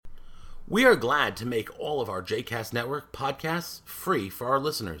We are glad to make all of our JCast Network podcasts free for our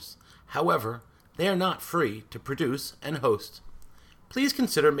listeners. However, they are not free to produce and host. Please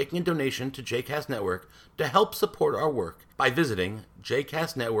consider making a donation to JCast Network to help support our work by visiting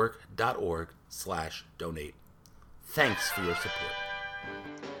jcastnetwork.org/donate. Thanks for your support.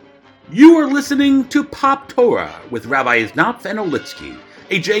 You are listening to Pop Torah with Rabbi Knopf and Olitsky,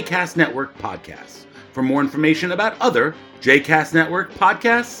 a JCast Network podcast. For more information about other JCast Network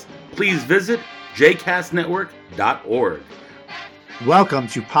podcasts, please visit jcastnetwork.org. Welcome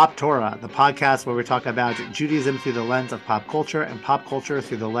to Pop Torah, the podcast where we talk about Judaism through the lens of pop culture and pop culture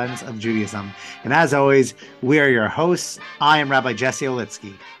through the lens of Judaism. And as always, we are your hosts. I am Rabbi Jesse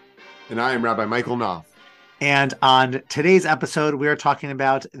Olitsky. And I am Rabbi Michael Knopf. And on today's episode, we are talking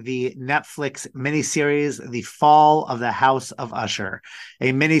about the Netflix miniseries, The Fall of the House of Usher,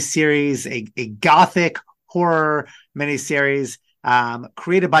 a miniseries, a gothic horror miniseries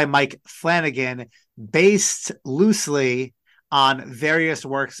created by Mike Flanagan, based loosely on various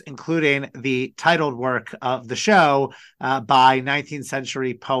works, including the titled work of the show by 19th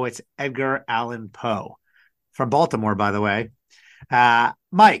century poet Edgar Allan Poe, from Baltimore, by the way.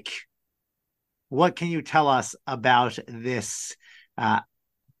 Mike, what can you tell us about this gothic,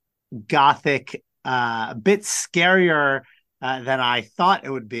 bit scarier than I thought it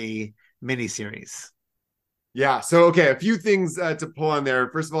would be miniseries? Yeah, so, okay, a few things to pull on there.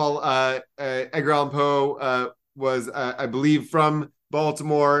 First of all, Edgar Allan Poe was, I believe, from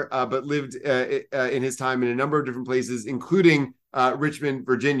Baltimore, but lived in his time in a number of different places, including Richmond,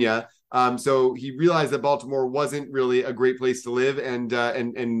 Virginia. So he realized that Baltimore wasn't really a great place to live, and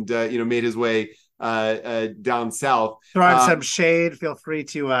made his way down south. Throwing some shade. Feel free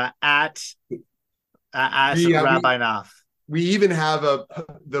to ask Rabbi Knopf. We even have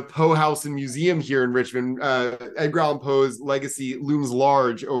the Poe House and Museum here in Richmond. Edgar Allan Poe's legacy looms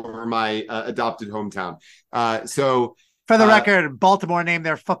large over my adopted hometown. So, for the record, Baltimore named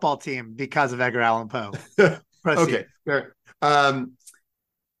their football team because of Edgar Allan Poe. Okay, fair. I was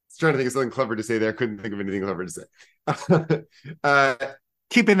trying to think of something clever to say there. Couldn't think of anything clever to say.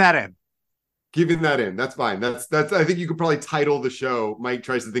 Keeping that in. Keeping that in. That's fine. That's. I think you could probably title the show. Mike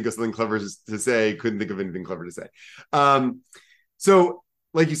tries to think of something clever to say. Couldn't think of anything clever to say. So,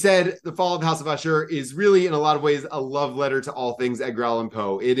 like you said, The Fall of the House of Usher is really, in a lot of ways, a love letter to all things Edgar Allan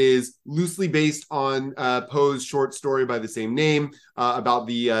Poe. It is loosely based on Poe's short story by the same name about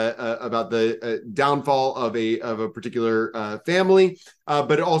the downfall of a particular family,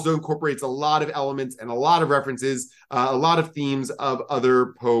 but it also incorporates a lot of elements and a lot of references, a lot of themes of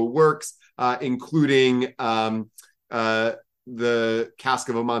other Poe works. Including the Cask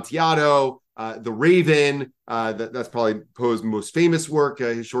of Amontillado, The Raven, that's probably Poe's most famous work,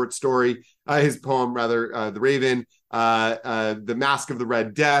 his short story, his poem rather, The Raven, The Mask of the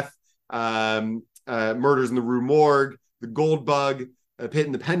Red Death, Murders in the Rue Morgue, The Gold Bug, Pit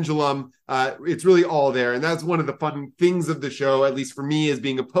and the Pendulum. It's really all there. And that's one of the fun things of the show, at least for me as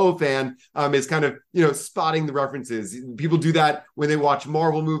being a Poe fan, is kind of, spotting the references. People do that when they watch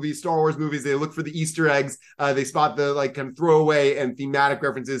Marvel movies, Star Wars movies. They look for the Easter eggs. They spot the kind of throwaway and thematic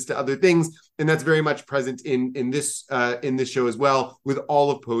references to other things. And that's very much present in this show as well, with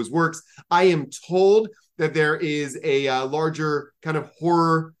all of Poe's works. I am told that there is a larger kind of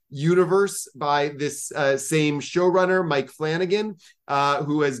horror universe by this same showrunner, Mike Flanagan,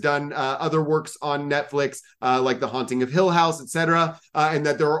 who has done other works on Netflix, like The Haunting of Hill House, etc., and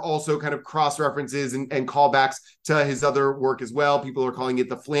that there are also kind of cross references and callbacks to his other work as well. People are calling it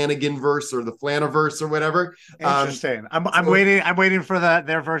the Flanagan verse or the Flaniverse or whatever. Interesting. I'm waiting for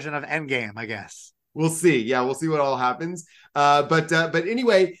their version of Endgame, I guess. We'll see. Yeah, we'll see what all happens. But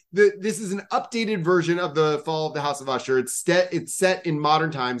anyway, this is an updated version of The Fall of the House of Usher. It's set in modern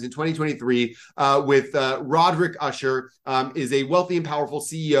times in 2023 with Roderick Usher, is a wealthy and powerful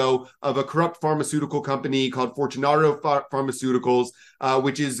CEO of a corrupt pharmaceutical company called Fortunato Pharmaceuticals,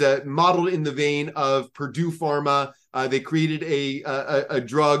 which is modeled in the vein of Purdue Pharma. They created a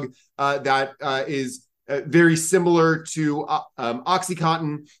drug that is very similar to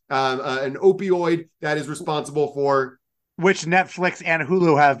Oxycontin, an opioid that is responsible for, which Netflix and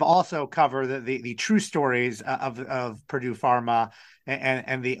Hulu have also covered the true stories of Purdue Pharma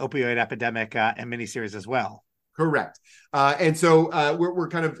and the opioid epidemic and miniseries as well. Correct. And so we're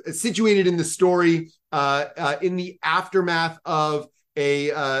kind of situated in the story in the aftermath of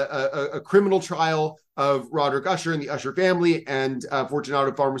a criminal trial of Roderick Usher and the Usher family and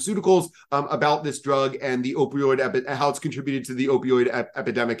Fortunato Pharmaceuticals about this drug and the opioid how it's contributed to the opioid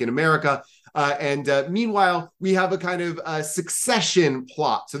epidemic in America. And meanwhile, we have a kind of succession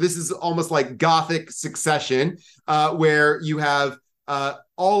plot. So this is almost like Gothic Succession, where you have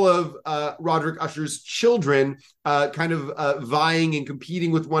all of Roderick Usher's children kind of vying and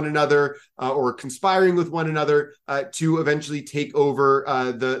competing with one another or conspiring with one another to eventually take over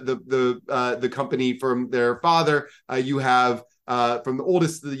the company from their father. You have from the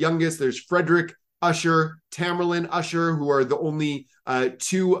oldest to the youngest, there's Frederick Usher, Tamerlane Usher, who are the only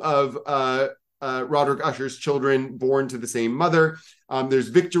two of Roderick Usher's children born to the same mother.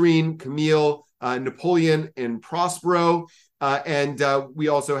 There's Victorine, Camille, Napoleon, and Prospero. And we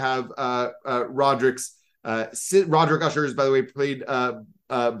also have Roderick Usher is, by the way, played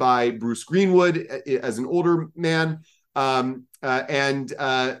by Bruce Greenwood as an older man. And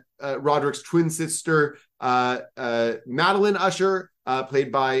Roderick's twin sister, Madeline Usher,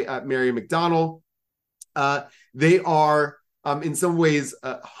 played by Mary McDonnell. They are in some ways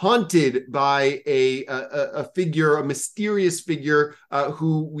haunted by a figure, a mysterious figure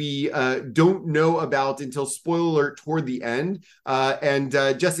who we don't know about until, spoiler alert, toward the end. And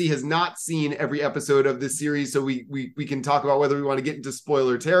Jesse has not seen every episode of this series, so we can talk about whether we want to get into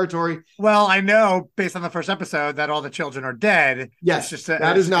spoiler territory. Well, I know based on the first episode that all the children are dead. Yes,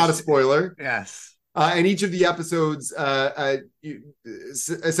 that is not a spoiler. Yes. And each of the episodes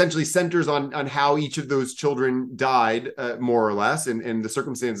essentially centers on how each of those children died, more or less, and the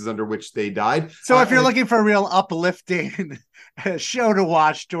circumstances under which they died. So if you're looking for a real uplifting show to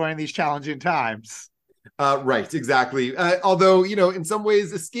watch during these challenging times. Right, exactly. Although, in some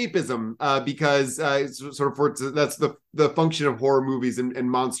ways, escapism, because sort of that's the function of horror movies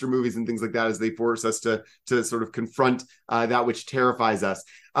and monster movies and things like that, is they force us to sort of confront that which terrifies us.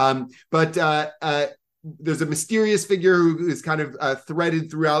 But there's a mysterious figure who is kind of threaded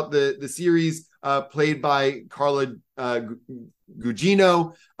throughout the series, played by Carla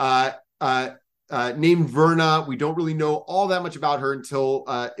Gugino. Named Verna. We don't really know all that much about her until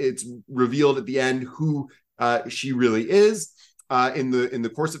it's revealed at the end who she really is in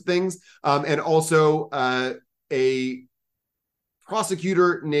the course of things. And also a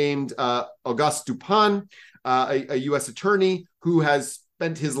prosecutor named Auguste Dupin, a U.S. attorney who has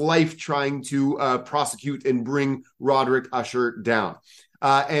spent his life trying to prosecute and bring Roderick Usher down.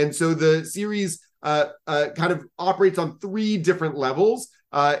 And so the series kind of operates on three different levels.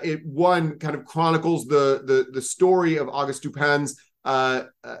 One kind of chronicles the story of Auguste Dupin's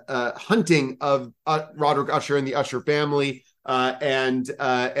hunting of Roderick Usher and the Usher family,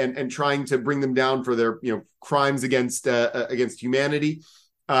 and trying to bring them down for their crimes against humanity.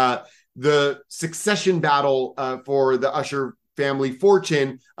 The succession battle for the Usher family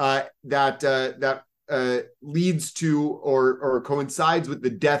fortune that leads to or coincides with the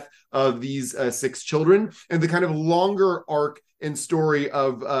death of these 6 children, and the kind of longer arc and story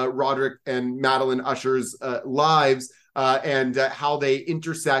of Roderick and Madeline Usher's lives, and how they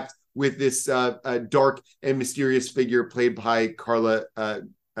intersect with this dark and mysterious figure played by Carla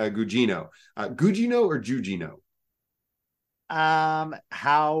Gugino. Gugino or Gugino?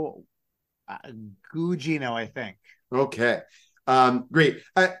 Gugino, I think. Okay. Great.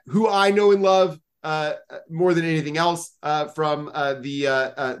 Who I know and love more than anything else from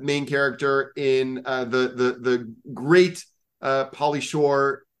the main character in the great Pauly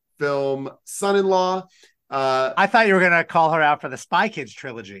Shore film Son-in-Law. I thought you were going to call her out for the Spy Kids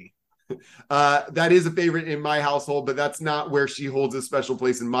trilogy. That is a favorite in my household, but that's not where she holds a special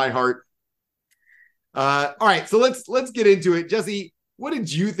place in my heart. All right, so let's get into it. Jesse, what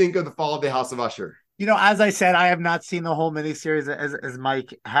did you think of The Fall of the House of Usher? As I said, I have not seen the whole miniseries as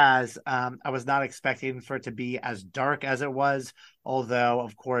Mike has. I was not expecting for it to be as dark as it was, although,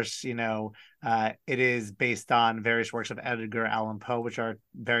 of course, it is based on various works of Edgar Allan Poe, which are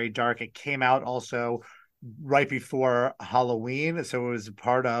very dark. It came out also right before Halloween, so it was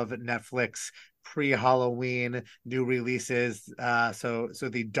part of Netflix pre-Halloween new releases. So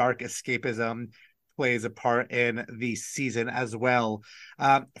the dark escapism plays a part in the season as well.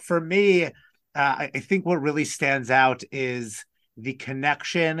 For me, I think what really stands out is the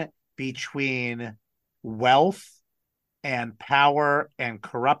connection between wealth and power and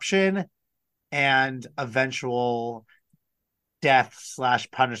corruption and eventual death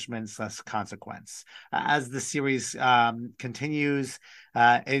 / punishment / consequence. As the series continues,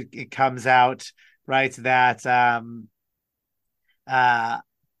 it comes out, right, that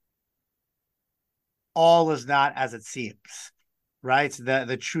all is not as it seems. Right,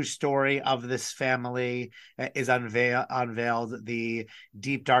 the true story of this family is unveiled. The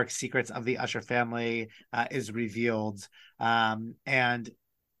deep, dark secrets of the Usher family is revealed. And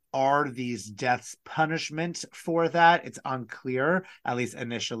are these deaths punishment for that? It's unclear, at least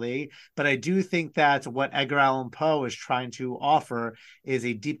initially. But I do think that what Edgar Allan Poe is trying to offer is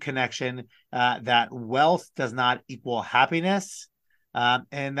a deep connection that wealth does not equal happiness.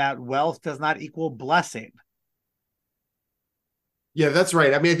 and that wealth does not equal blessing. Yeah, that's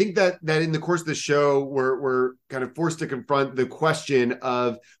right. I mean, I think that in the course of the show, we're kind of forced to confront the question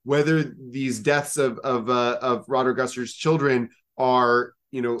of whether these deaths of Roderick Usher's children are,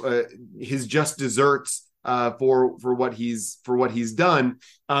 his just desserts for what he's done.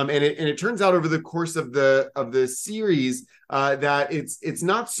 And it turns out over the course of the series that it's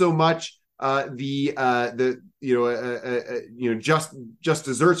not so much just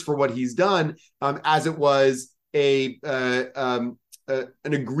desserts for what he's done as it was an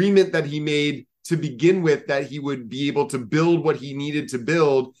agreement that he made to begin with, that he would be able to build what he needed to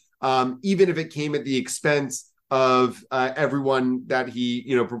build, even if it came at the expense of everyone that he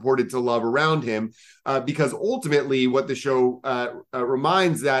purported to love around him, because ultimately what the show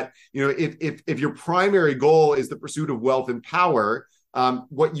reminds that if your primary goal is the pursuit of wealth and power,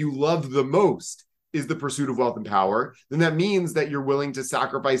 what you love the most is the pursuit of wealth and power, then that means that you're willing to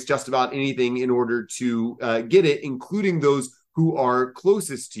sacrifice just about anything in order to get it, including those who are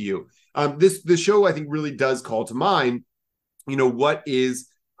closest to you. The show, I think, really does call to mind, what is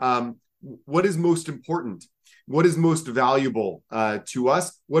most important, what is most valuable to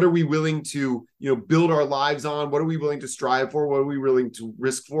us, what are we willing to build our lives on, what are we willing to strive for, what are we willing to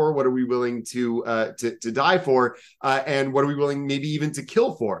risk for, what are we willing to die for, and what are we willing maybe even to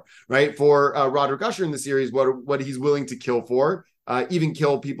kill for, right? For Roderick Usher in the series, what he's willing to kill for, even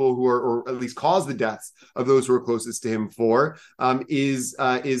kill people who are, or at least cause the deaths of those who are closest to him for, is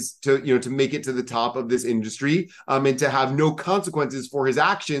to make it to the top of this industry, and to have no consequences for his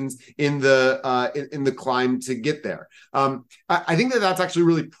actions in the climb to get there. I think that's actually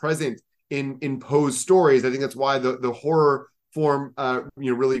really present in Poe's stories. I think that's why the horror form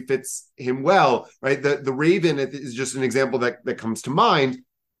really fits him well, right? The Raven is just an example that comes to mind,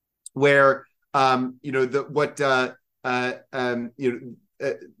 where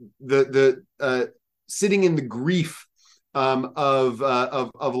sitting in the grief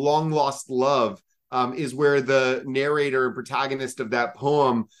of long lost love is where the narrator and protagonist of that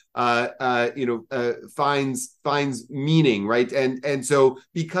poem finds meaning, right? And so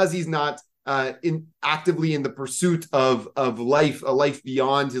because he's not actively in the pursuit of life, a life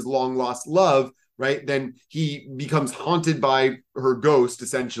beyond his long lost love, right, then he becomes haunted by her ghost,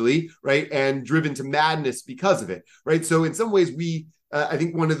 essentially, right, and driven to madness because of it, right? So in some ways, I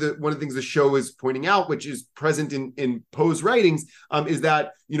think one of the things the show is pointing out, which is present in Poe's writings, is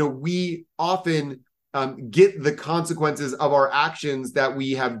that we often get the consequences of our actions that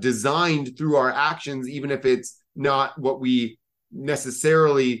we have designed through our actions, even if it's not what we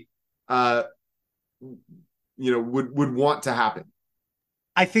necessarily would want to happen.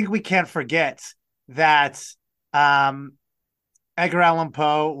 I think we can't forget that Edgar Allan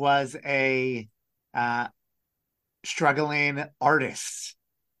Poe was a struggling artist,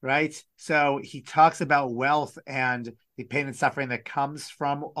 right? So he talks about wealth and the pain and suffering that comes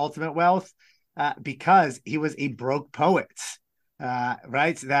from ultimate wealth, because he was a broke poet,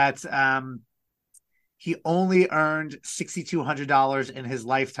 right? That he only earned $6,200 in his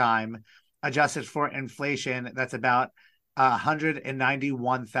lifetime, adjusted for inflation. That's about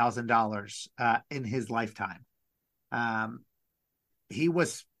 $191,000 in his lifetime. He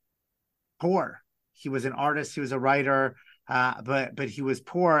was poor. He was an artist. He was a writer, but he was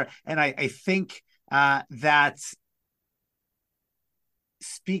poor. And I think that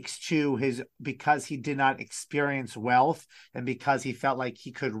speaks to because he did not experience wealth, and because he felt like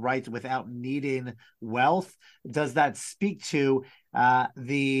he could write without needing wealth. Does that speak to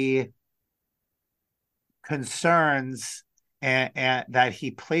the concerns and that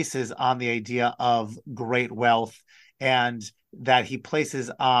he places on the idea of great wealth, and that he places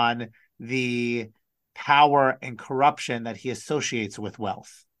on the power and corruption that he associates with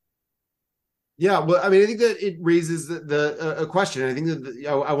wealth? Yeah, well, I mean, I think that it raises a question. I think that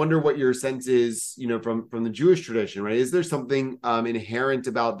I wonder what your sense is, from the Jewish tradition, right? Is there something inherent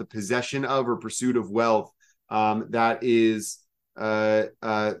about the possession of or pursuit of wealth that is that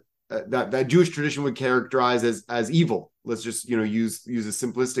Jewish tradition would characterize as evil? Let's just use a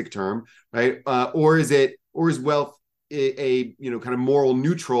simplistic term, right? Or is wealth a kind of moral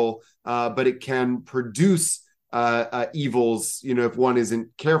neutral, but it can produce evils, if one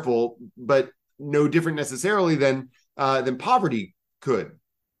isn't careful, but no different necessarily than poverty could.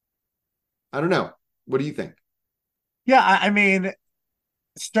 I don't know. What do you think? Yeah, I mean,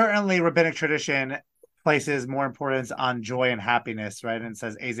 certainly rabbinic tradition places more importance on joy and happiness, right? And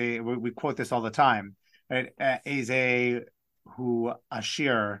says, we quote this all the time, right? Eze hu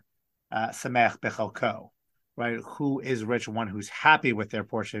ashir samech bechalko, right? Who is rich? One who's happy with their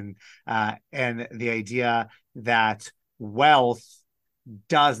portion. And the idea that wealth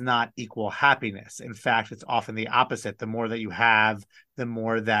does not equal happiness. In fact, it's often the opposite. The more that you have, the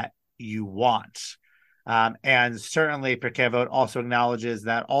more that you want. And certainly, Pirkei Avot also acknowledges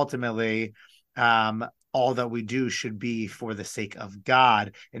that ultimately, all that we do should be for the sake of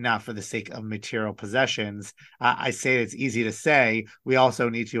God and not for the sake of material possessions. I say it's easy to say. We also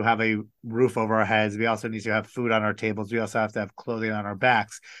need to have a roof over our heads. We also need to have food on our tables. We also have to have clothing on our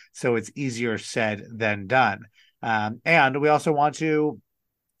backs. So it's easier said than done. And we also want to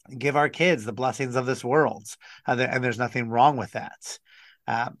give our kids the blessings of this world. And there's nothing wrong with that.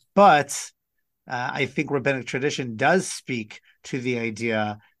 But I think rabbinic tradition does speak to the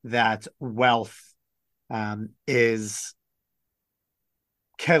idea that wealth can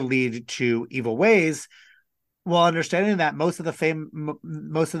lead to evil ways, while understanding that most of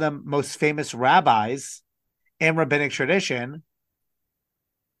the most famous rabbis in rabbinic tradition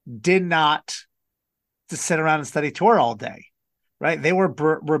did not just sit around and study Torah all day, right? They were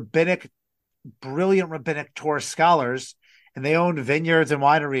brilliant rabbinic Torah scholars, and they owned vineyards and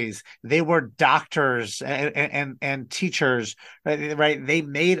wineries. They were doctors and teachers, right? They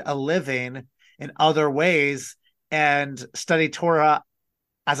made a living in other ways and studied Torah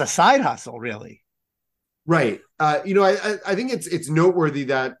as a side hustle, really. Right. I think it's noteworthy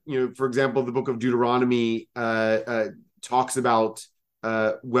that, for example, the book of Deuteronomy talks about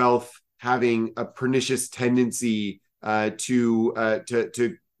wealth having a pernicious tendency to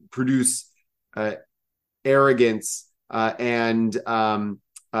produce arrogance and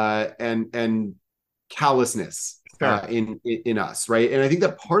callousness in us, right? And I think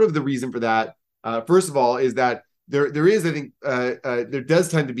that part of the reason for that, first of all, is that there is, I think, there does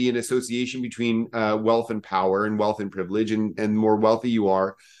tend to be an association between wealth and power and wealth and privilege, and the more wealthy you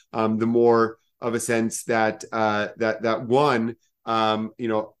are, the more of a sense that one,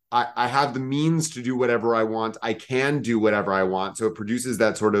 I have the means to do whatever I want. I can do whatever I want. So it produces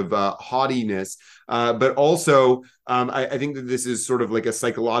that sort of haughtiness. But also, I think that this is sort of like a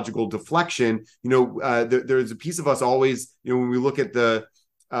psychological deflection. There's a piece of us always, when we look at the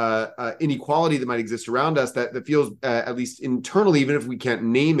inequality that might exist around us, that feels, at least internally, even if we can't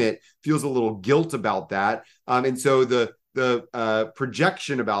name it, feels a little guilt about that. And so the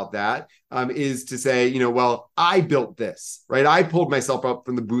projection about that is to say, well, I built this, right? I pulled myself up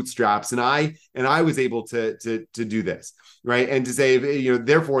from the bootstraps, and I was able to do this, right? And to say,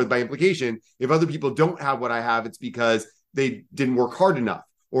 therefore, by implication, if other people don't have what I have, it's because they didn't work hard enough,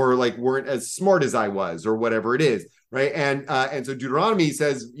 or like weren't as smart as I was, or whatever it is, right? And so Deuteronomy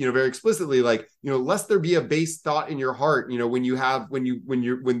says, very explicitly, like, lest there be a base thought in your heart, when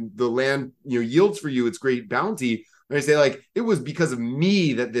the land yields for you its great bounty. I say, like, it was because of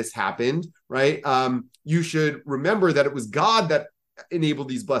me that this happened, right? You should remember that it was God that enabled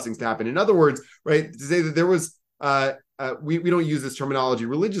these blessings to happen. In other words, right, to say that there was, we don't use this terminology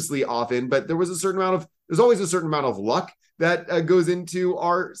religiously often, but there's always a certain amount of luck that goes into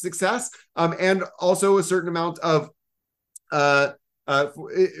our success, and also a certain amount of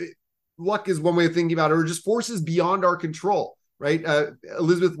luck is one way of thinking about it, or just forces beyond our control. Right.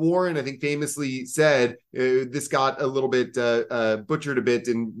 Elizabeth Warren, I think, famously said, this got a little bit butchered a bit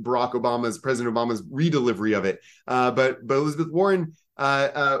in President Obama's redelivery of it. But Elizabeth Warren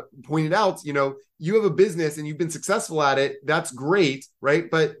pointed out, you have a business and you've been successful at it. That's great. Right.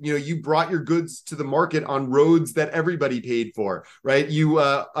 But, you brought your goods to the market on roads that everybody paid for. Right. You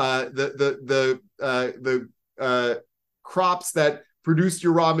the crops that produced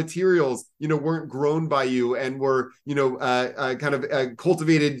your raw materials, weren't grown by you and were,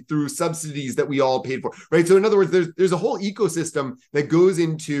 cultivated through subsidies that we all paid for, right? So in other words, there's a whole ecosystem that goes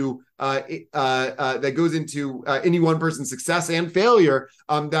into any one person's success and failure,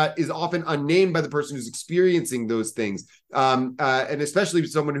 that is often unnamed by the person who's experiencing those things, and especially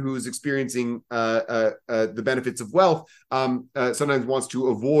someone who's experiencing the benefits of wealth, sometimes wants to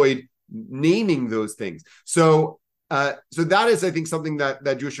avoid naming those things. So that is, I think, something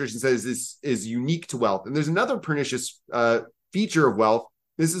that Jewish tradition says is unique to wealth. And there's another pernicious feature of wealth.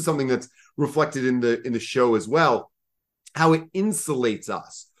 This is something that's reflected in the show as well, how it insulates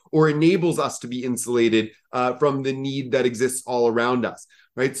us or enables us to be insulated from the need that exists all around us,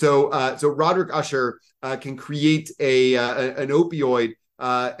 right? So Roderick Usher can create an opioid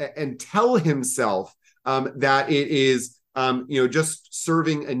and tell himself that it is just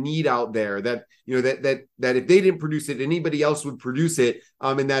serving a need out there, that that if they didn't produce it, anybody else would produce it,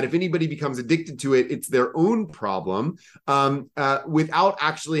 and that if anybody becomes addicted to it, it's their own problem, without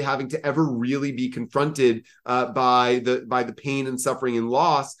actually having to ever really be confronted by the pain and suffering and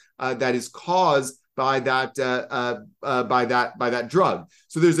loss that is caused by that drug.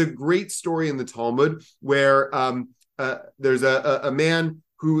 So there's a great story in the Talmud where there's a man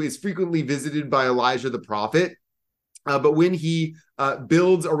who is frequently visited by Elijah the prophet. But when he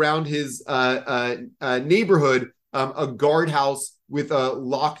builds around his neighborhood a guardhouse with a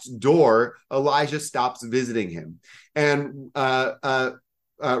locked door, Elijah stops visiting him. And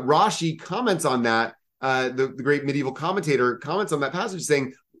Rashi comments on that. The great medieval commentator comments on that passage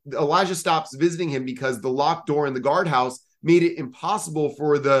saying Elijah stops visiting him because the locked door in the guardhouse made it impossible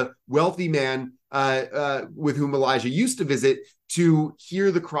for the wealthy man with whom Elijah used to visit to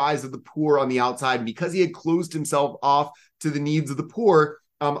hear the cries of the poor on the outside. And because he had closed himself off to the needs of the poor,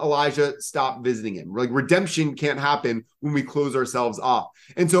 Elijah stopped visiting him. Like, redemption can't happen when we close ourselves off.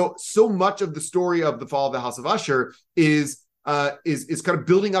 And so much of the story of the fall of the House of Usher is kind of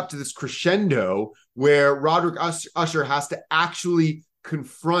building up to this crescendo where Roderick Usher has to actually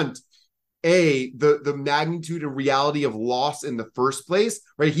confront the magnitude and reality of loss in the first place,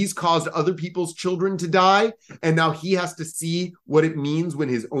 right? He's caused other people's children to die, and now he has to see what it means when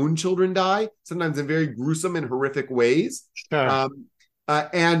his own children die, sometimes in very gruesome and horrific ways. Sure.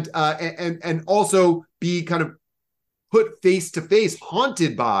 And also be kind of put face to face,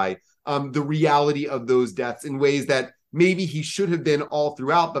 haunted by the reality of those deaths in ways that maybe he should have been all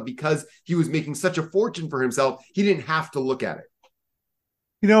throughout, but because he was making such a fortune for himself, he didn't have to look at it.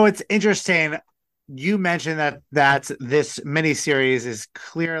 You know, it's interesting. You mentioned that this miniseries is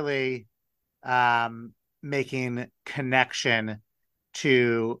clearly making connection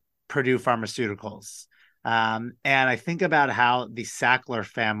to Purdue Pharmaceuticals. And I think about how the Sackler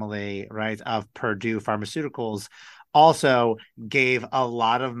family, right, of Purdue Pharmaceuticals also gave a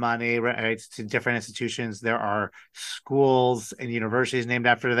lot of money, right, to different institutions. There are schools and universities named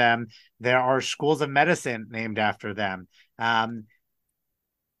after them. There are schools of medicine named after them.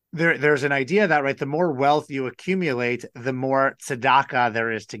 There's an idea that, right, the more wealth you accumulate, the more tzedakah there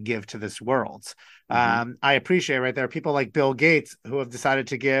is to give to this world. Mm-hmm. I appreciate, right, there are people like Bill Gates who have decided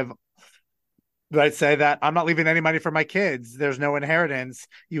to give, right, say that I'm not leaving any money for my kids. There's no inheritance.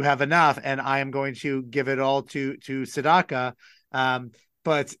 You have enough, and I am going to give it all to tzedakah.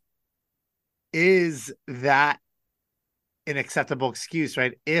 But is that an acceptable excuse,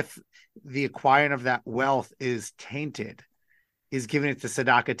 right? If the acquiring of that wealth is tainted, is giving it to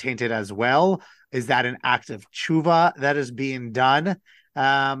tzedakah tainted as well? Is that an act of tshuva that is being done?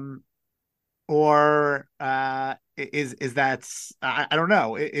 Or is that, I don't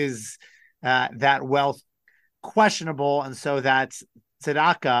know, is that wealth questionable? And so that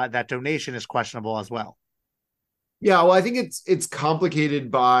tzedakah, that donation, is questionable as well. Yeah, well, I think it's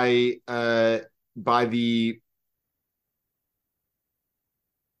complicated by the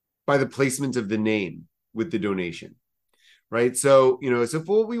placement of the name with the donation. Right. So, so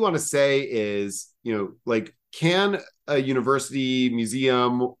what we want to say is, like, can a university,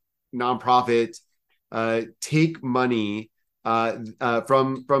 museum, nonprofit take money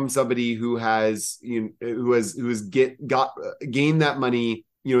from somebody who has gained that money,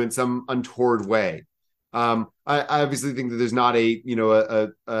 in some untoward way? I obviously think that there's not a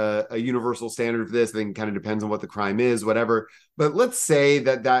universal standard for this. I think it kind of depends on what the crime is, whatever. But let's say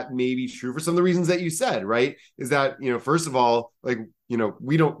that may be true for some of the reasons that you said, right? Is that, first of all, like,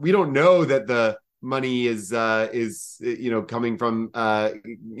 we don't know that the money is coming from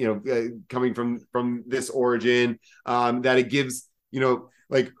from this origin, that it gives,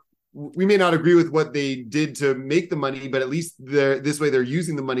 like, we may not agree with what they did to make the money, but at least this way they're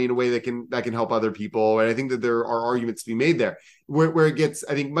using the money in a way that can help other people. And I think that there are arguments to be made there. Where it gets,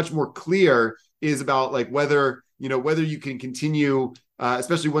 I think, much more clear is about, like, whether you can continue,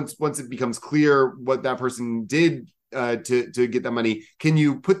 especially once it becomes clear what that person did to get that money. Can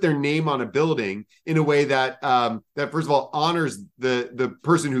you put their name on a building in a way that that first of all honors the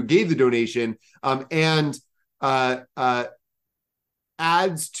person who gave the donation, and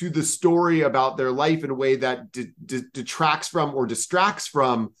adds to the story about their life in a way that detracts from or distracts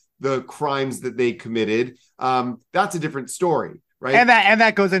from the crimes that they committed? That's a different story, right? And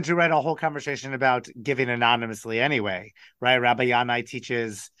that goes into, right, a whole conversation about giving anonymously anyway, right? Rabbi Yanai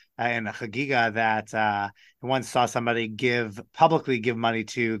teaches in the Chagiga that he once saw somebody publicly give money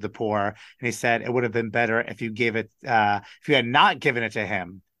to the poor, and he said it would have been better if you had not given it to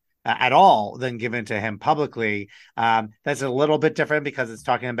him at all than given to him publicly. That's a little bit different because it's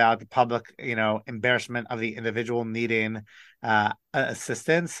talking about the public, embarrassment of the individual needing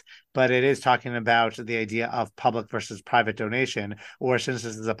assistance, but it is talking about the idea of public versus private donation. Or, since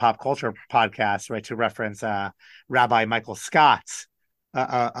this is a pop culture podcast, right, to reference Rabbi Michael Scott's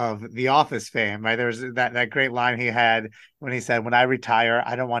of The Office fame, right? There's that great line he had when he said, "When I retire,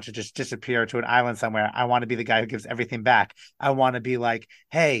 I don't want to just disappear to an island somewhere. I want to be the guy who gives everything back. I want to be like,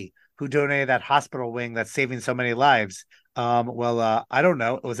 hey, who donated that hospital wing that's saving so many lives. I don't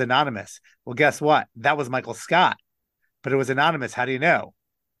know. It was anonymous. Well, guess what? That was Michael Scott, but it was anonymous. How do you know?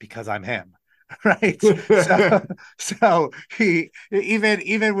 Because I'm him. Right. So he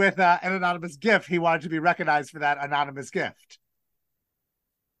even with an anonymous gift, he wanted to be recognized for that anonymous gift.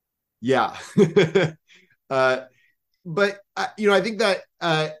 Yeah. But I think that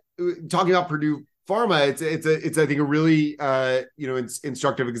talking about Purdue Pharma, it's I think a really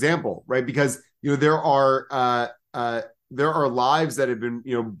instructive example, right? Because there are lives that have been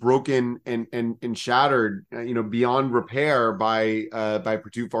broken and shattered beyond repair by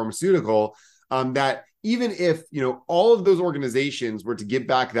Purdue Pharmaceutical, that even if all of those organizations were to give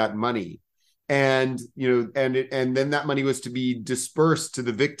back that money, and and then that money was to be dispersed to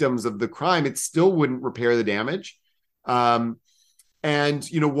the victims of the crime, it still wouldn't repair the damage. And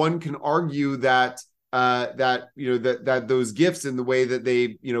one can argue that that those gifts and the way that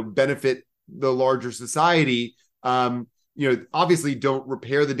they benefit the larger society, obviously don't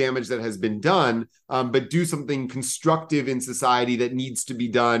repair the damage that has been done, but do something constructive in society that needs to be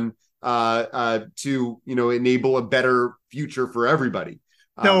done to enable a better future for everybody.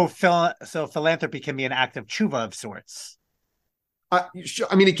 So philanthropy can be an act of tshuva of sorts.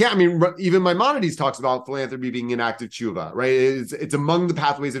 It can't. Even Maimonides talks about philanthropy being an act of tshuva, right? It's among the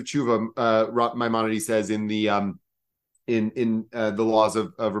pathways of tshuva. Maimonides says in the laws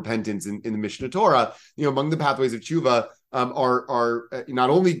of repentance in the Mishnah Torah. Among the pathways of tshuva are not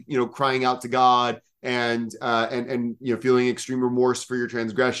only crying out to God and feeling extreme remorse for your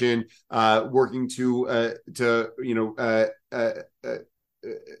transgression, working to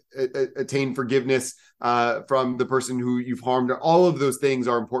attain forgiveness from the person who you've harmed. All of those things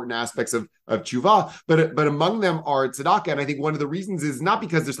are important aspects of tshuva, but among them are tzedakah. And I think one of the reasons is not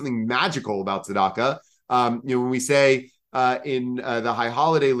because there's something magical about tzedakah. When we say in the High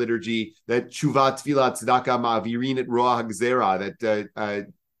Holiday liturgy that tshuva, tefillah, tzedakah ma'avirin et roah hagzera,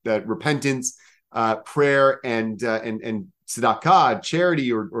 that repentance, prayer, and tzedakah,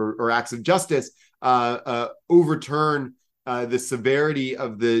 charity or acts of justice, overturn the severity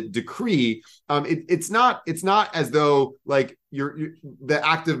of the decree. It's not as though like the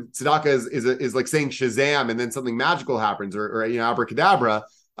act of tzedakah is like saying Shazam and then something magical happens or abracadabra.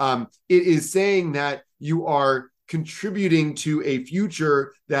 It is saying that you are contributing to a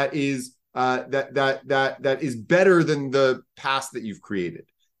future that is that is better than the past that you've created.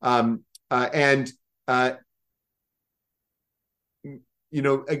 Again,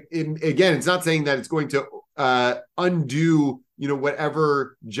 it's not saying that it's going to undo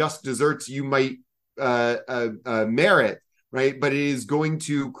whatever just desserts you might merit, right? But it is going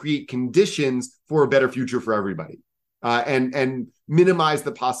to create conditions for a better future for everybody, and minimize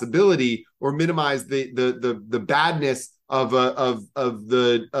the possibility or minimize the badness of a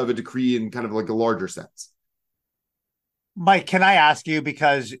decree in kind of like a larger sense. Mike, can I ask you,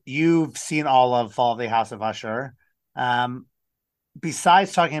 because you've seen all of Fall of the House of Usher,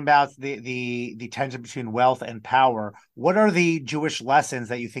 besides talking about the tension between wealth and power, what are the Jewish lessons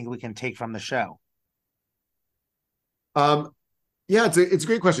that you think we can take from the show? Yeah, it's a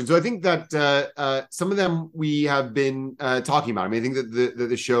great question. So I think that some of them we have been talking about. I think that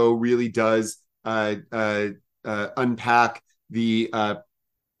the show really does unpack the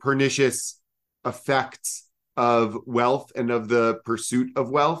pernicious effects of wealth and of the pursuit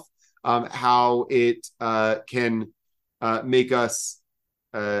of wealth, how it can make us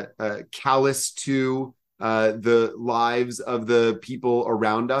callous to the lives of the people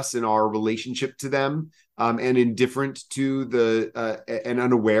around us and our relationship to them, and indifferent to and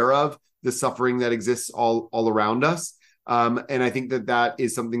unaware of the suffering that exists all around us. And I think that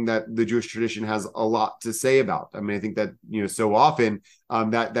is something that the Jewish tradition has a lot to say about. I think that so often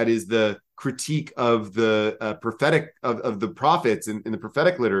that is the critique of the prophetic of the prophets in the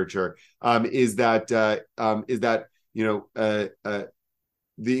prophetic literature, is that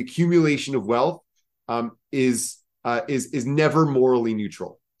the accumulation of wealth is never morally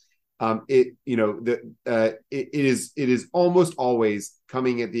neutral. It is almost always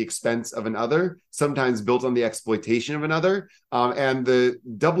coming at the expense of another, sometimes built on the exploitation of another. And the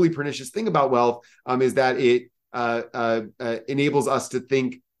doubly pernicious thing about wealth is that it enables us to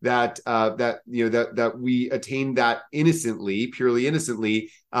think that we attain that purely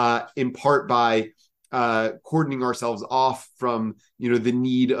innocently, in part by cordoning ourselves off from the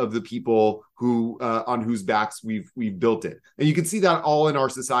need of the people who on whose backs we've built it. And you can see that all in our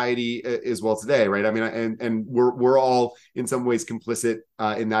society as well today, right? And we're all in some ways complicit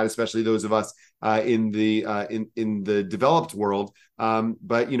in that, especially those of us in the developed world.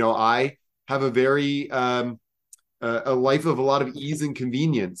 But I have a very a life of a lot of ease and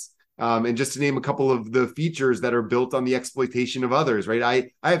convenience. And just to name a couple of the features that are built on the exploitation of others,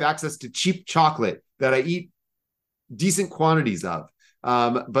 right? I have access to cheap chocolate that I eat decent quantities of.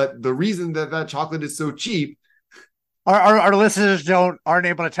 But the reason that chocolate is so cheap, our listeners aren't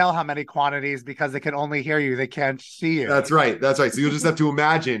able to tell how many quantities because they can only hear you. They can't see you. That's right. So you'll just have to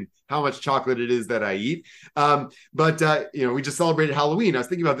imagine how much chocolate it is that I eat. But we just celebrated Halloween. I was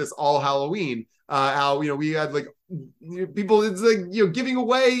thinking about this all Halloween. How we had like people, it's like giving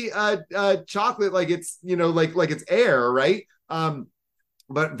away chocolate like it's like it's air, right?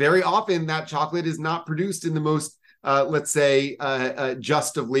 But very often that chocolate is not produced in the most let's say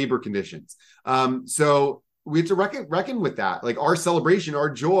just of labor conditions. So we have to reckon with that. Like our celebration, our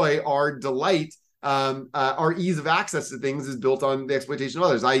joy, our delight, our ease of access to things is built on the exploitation of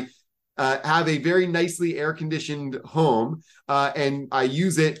others. I have a very nicely air-conditioned home, and I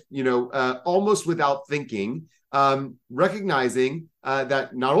use it, almost without thinking, recognizing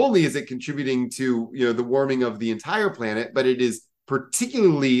that not only is it contributing to the warming of the entire planet, but it is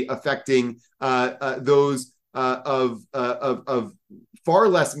particularly affecting those of far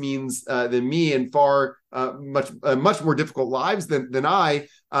less means than me and far much more difficult lives than I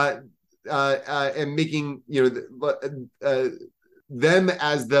am making them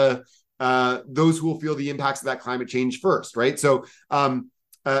as the those who will feel the impacts of that climate change first, right? So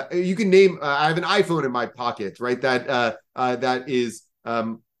you can name. I have an iPhone in my pocket, right? That is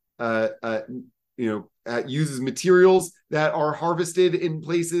uses materials that are harvested in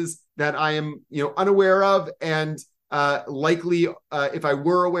places that I am unaware of, and likely if I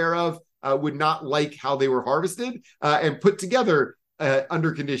were aware of, would not like how they were harvested and put together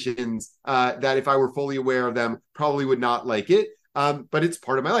under conditions that if I were fully aware of them, probably would not like it. But it's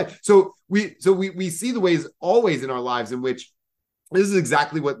part of my life. So we see the ways always in our lives in which this is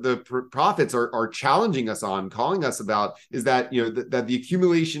exactly what the prophets are challenging us on, calling us about, is that that the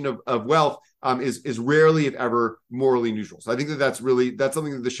accumulation of wealth is rarely, if ever, morally neutral. So I think that's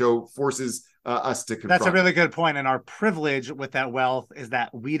something that the show forces us to confront. That's a really good point. And our privilege with that wealth is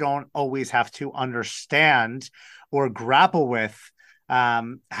that we don't always have to understand or grapple with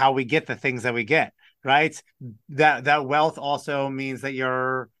how we get the things that we get. Right. That wealth also means that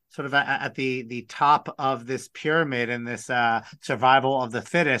you're sort of at the top of this pyramid in this survival of the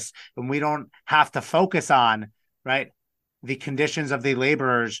fittest, and we don't have to focus on the conditions of the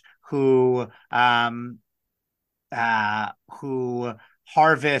laborers who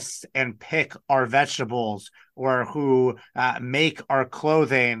harvest and pick our vegetables, or who make our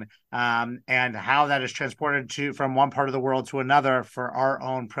clothing, and how that is transported from one part of the world to another for our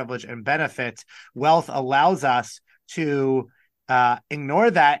own privilege and benefit. Wealth allows us to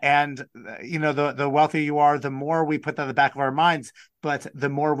ignore that, and the wealthier you are, the more we put that at the back of our minds, but the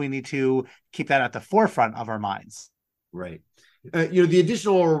more we need to keep that at the forefront of our minds. Right. The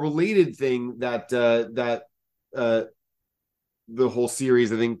additional or related thing that the whole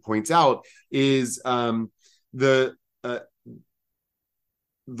series, I think, points out is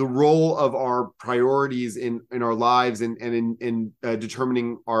the role of our priorities in our lives and in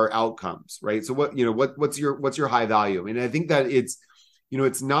determining our outcomes, right? So what's your high value? And I think that it's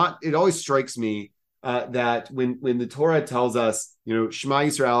not. It always strikes me that when the Torah tells us, Shema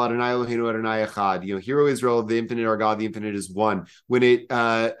Yisrael Adonai Eloheinu Adonai Echad, Hear O Israel, the infinite, our God, the infinite is one. When it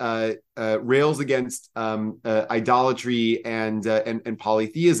rails against idolatry and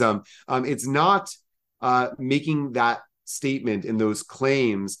polytheism, it's not making that statement in those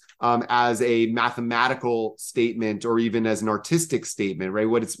claims as a mathematical statement or even as an artistic statement, right?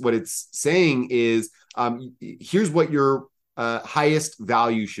 What it's saying is, here's what your highest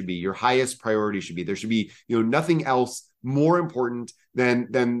value should be, your highest priority should be. There should be nothing else more important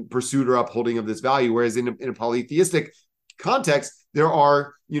than pursuit or upholding of this value. Whereas in a polytheistic context, there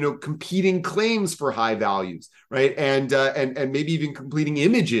are competing claims for high values, right? And maybe even competing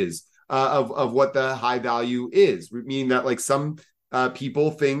images of what the high value is, meaning that like some people,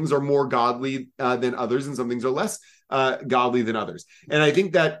 things are more godly than others, and some things are less godly than others. And I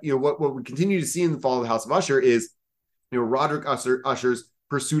think that what we continue to see in the fall of the House of Usher is Roderick Usher's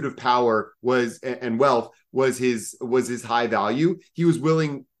pursuit of power and wealth was his high value. He was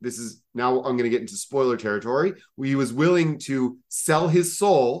willing. This is now I'm going to get into spoiler territory. He was willing to sell his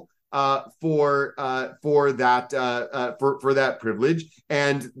soul for that privilege,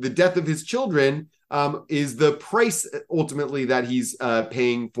 and the death of his children is the price ultimately that he's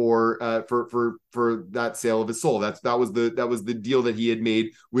paying for that sale of his soul. That was the deal that he had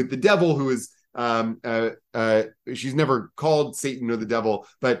made with the devil, who is she's never called Satan or the devil,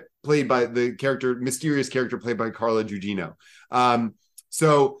 but played by the mysterious character played by Carla Gugino.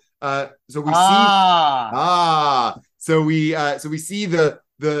 So we see the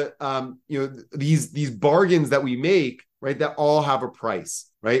these bargains that we make, right, that all have a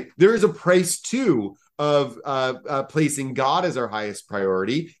price, right? There is a price too of placing God as our highest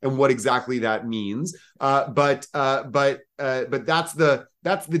priority and what exactly that means. But that's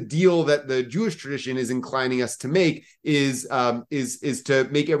the deal that the Jewish tradition is inclining us to make, is to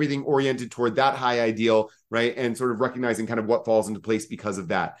make everything oriented toward that high ideal, right? And sort of recognizing kind of what falls into place because of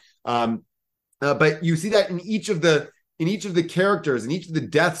that. But you see that in each of the characters, in each of the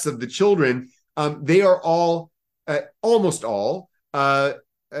deaths of the children, they are all almost all the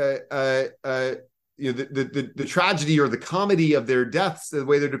tragedy or the comedy of their deaths, the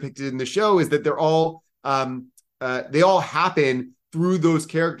way they're depicted in the show, is that they all happen through those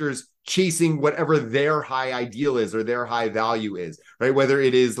characters chasing whatever their high ideal is or their high value is, right? Whether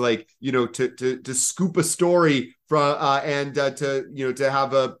it is like, to scoop a story from and to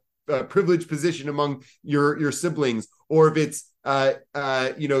have a privileged position among your siblings, or if it's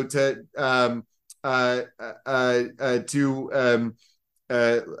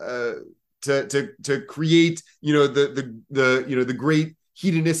to create the great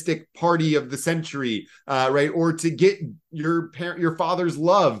hedonistic party of the century, right? Or to get your father's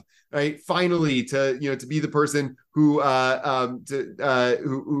love, right? Finally, to be the person who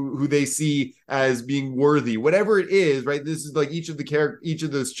they see as being worthy, whatever it is, right? This is like each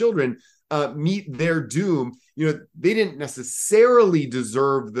of those children meet their doom. They didn't necessarily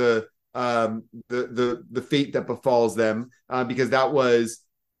deserve the fate that befalls them, because that was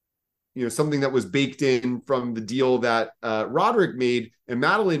something that was baked in from the deal that Roderick made and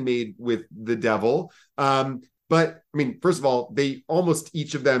Madeline made with the devil. But I mean, first of all, they almost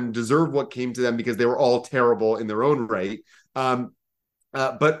each of them deserve what came to them because they were all terrible in their own right.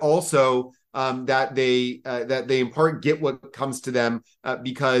 But also that they in part get what comes to them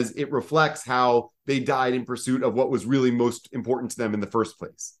because it reflects how they died in pursuit of what was really most important to them in the first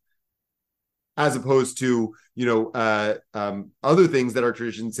place, as opposed to other things that our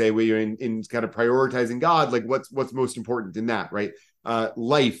traditions say, where you're in kind of prioritizing God, like what's most important in that, right?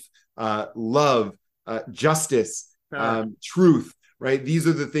 Life, love, justice, truth, right? These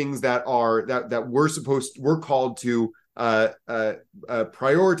are the things that we're called to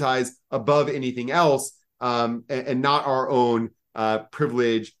prioritize above anything else, and not our own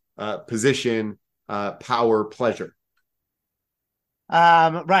privilege, position, power, pleasure.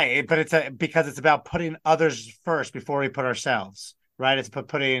 Right, but because it's about putting others first before we put ourselves, right? It's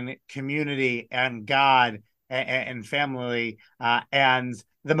putting community and God and family and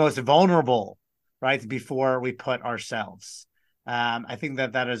the most vulnerable, right, before we put ourselves. I think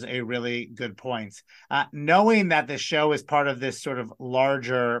that is a really good point. Knowing that the show is part of this sort of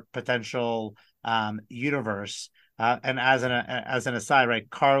larger potential universe, and as an aside, right,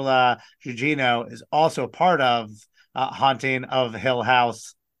 Carla Gugino is also part of Haunting of Hill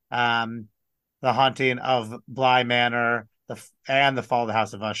House, the Haunting of Bly Manor, and the Fall of the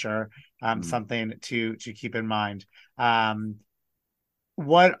House of Usher. Something to keep in mind.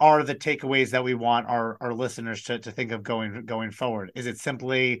 What are the takeaways that we want our listeners to think of going forward? Is it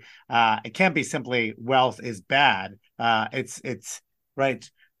simply it can't be simply wealth is bad. It's right,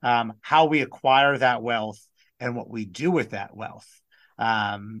 how we acquire that wealth and what we do with that wealth,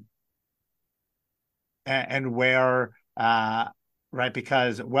 and where right,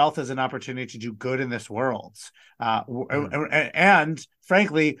 because wealth is an opportunity to do good in this world, and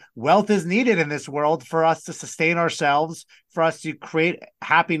frankly, wealth is needed in this world for us to sustain ourselves, for us to create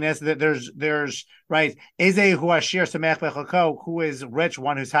happiness. That there's right, Eze hu ashir samech bechoko, who is rich,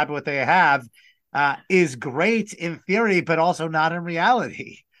 one who's happy with what they have, is great in theory, but also not in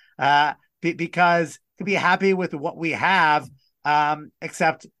reality, because to be happy with what we have,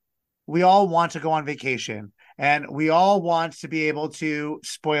 except we all want to go on vacation, and we all want to be able to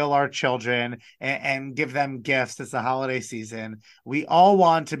spoil our children and give them gifts. It's the holiday season. We all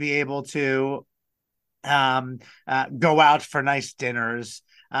want to be able to go out for nice dinners.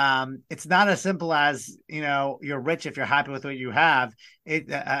 It's not as simple as, you're rich if you're happy with what you have.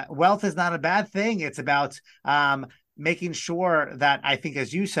 Wealth is not a bad thing. It's about making sure that, I think,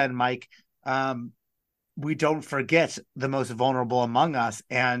 as you said, Mike, we don't forget the most vulnerable among us,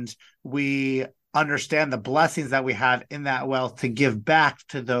 and we understand the blessings that we have in that wealth to give back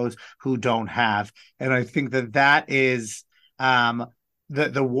to those who don't have. And I think that is the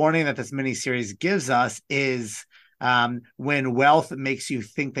warning that this miniseries gives us is, when wealth makes you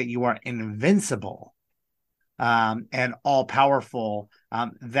think that you are invincible and all powerful,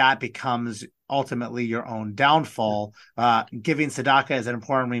 that becomes ultimately your own downfall. Giving tzedakah is an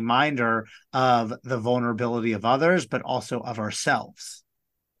important reminder of the vulnerability of others, but also of ourselves.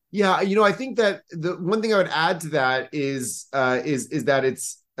 Yeah, I think that the one thing I would add to that is that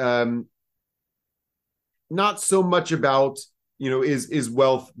it's not so much about, is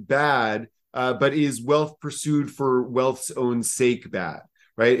wealth bad, but is wealth pursued for wealth's own sake bad,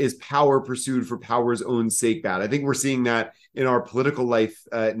 right? Is power pursued for power's own sake bad? I think we're seeing that in our political life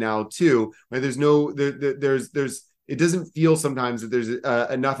now too, right? There's it doesn't feel sometimes that there's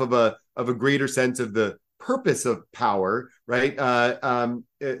enough of a greater sense of the purpose of power, right?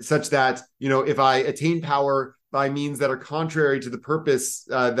 Such that, if I attain power by means that are contrary to the purpose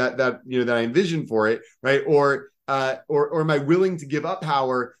that I envision for it, right? Or am I willing to give up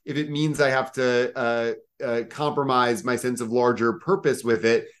power if it means I have to compromise my sense of larger purpose with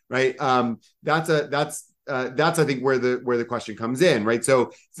it, right? That's I think where the question comes in, right?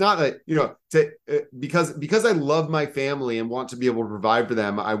 So it's not that because I love my family and want to be able to provide for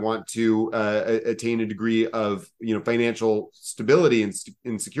them, I want to attain a degree of financial stability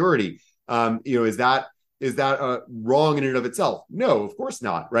and security. Is that wrong in and of itself? No, of course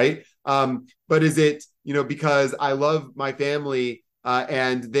not, right? But is it because I love my family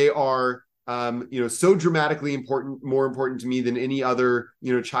and they are so dramatically more important to me than any other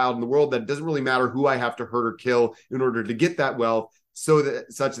child in the world, that it doesn't really matter who I have to hurt or kill in order to get that wealth,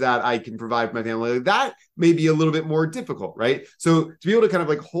 such that I can provide for my family? That may be a little bit more difficult, right? So to be able to kind of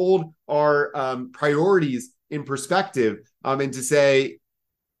like hold our priorities in perspective, and to say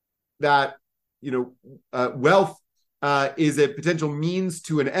that wealth is a potential means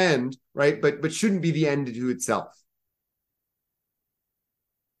to an end, right? But shouldn't be the end to itself.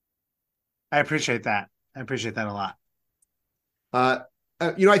 I appreciate that. I appreciate that a lot. I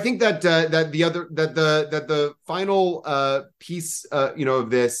think that the final piece, of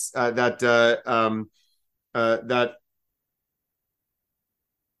this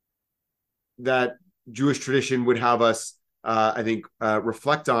that Jewish tradition would have us, I think,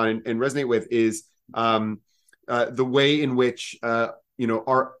 reflect on and resonate with is the way in which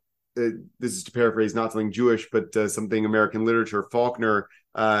our this is to paraphrase not something Jewish, but something American literature. Faulkner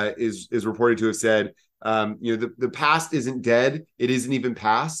is reported to have said, the past isn't dead; it isn't even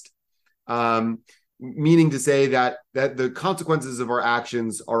past. Meaning to say that the consequences of our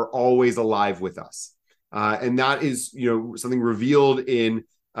actions are always alive with us, and that is something revealed in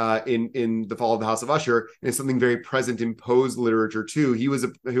the Fall of the House of Usher, and it's something very present in Poe's literature too. He was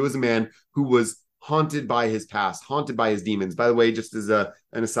a man who was haunted by his past, haunted by his demons. By the way, just as an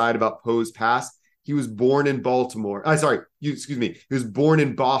aside about Poe's past, he was born in Baltimore. He was born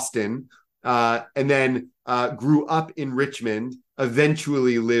in Boston, and then grew up in Richmond.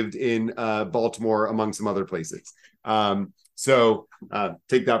 Eventually lived in Baltimore, among some other places. So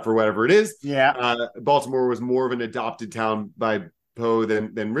take that for whatever it is. Yeah. Baltimore was more of an adopted town by Poe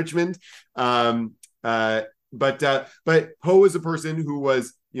than Richmond. But Poe is a person who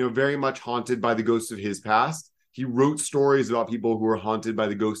was very much haunted by the ghosts of his past. He wrote stories about people who were haunted by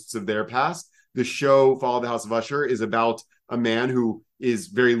the ghosts of their past. The show Fall of the House of Usher is about a man who is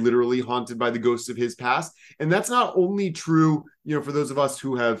very literally haunted by the ghosts of his past. And that's not only true, for those of us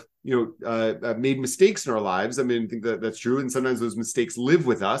who have, made mistakes in our lives. I mean, I think that's true. And sometimes those mistakes live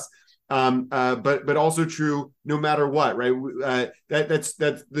with us. But also true no matter what, right? That's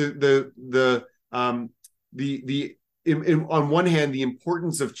on one hand, the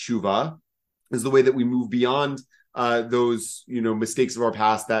importance of tshuva is the way that we move beyond those mistakes of our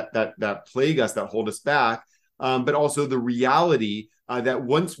past that plague us, that hold us back, but also the reality that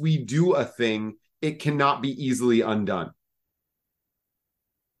once we do a thing, it cannot be easily undone.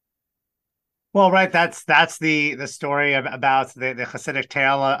 Well, right. That's the story about the Hasidic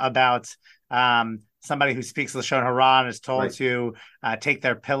tale about somebody who speaks Lashon Hara is told Right. to take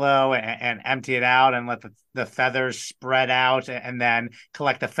their pillow and empty it out and let the feathers spread out and then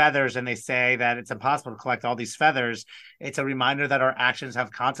collect the feathers. And they say that it's impossible to collect all these feathers. It's a reminder that our actions have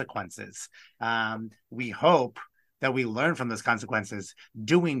consequences. We hope that we learn from those consequences.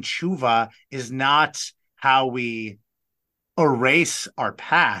 Doing tshuva is not how we erase our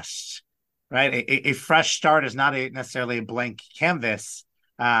past. Right, a fresh start is not necessarily a blank canvas,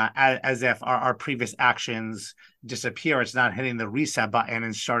 as if our previous actions disappear. It's not hitting the reset button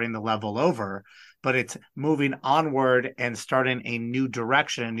and starting the level over, but it's moving onward and starting a new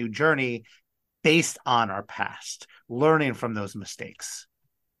direction, a new journey based on our past, learning from those mistakes.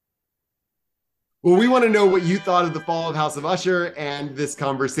 Well, we want to know what you thought of the Fall of House of Usher and this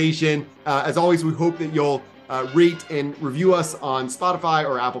conversation. As always, we hope that you'll rate and review us on Spotify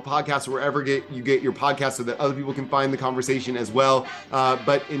or Apple Podcasts or wherever you get your podcasts so that other people can find the conversation as well.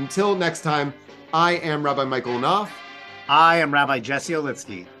 But until next time, I am Rabbi Michael Knopf. I am Rabbi Jesse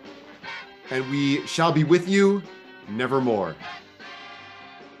Olitsky. And we shall be with you nevermore.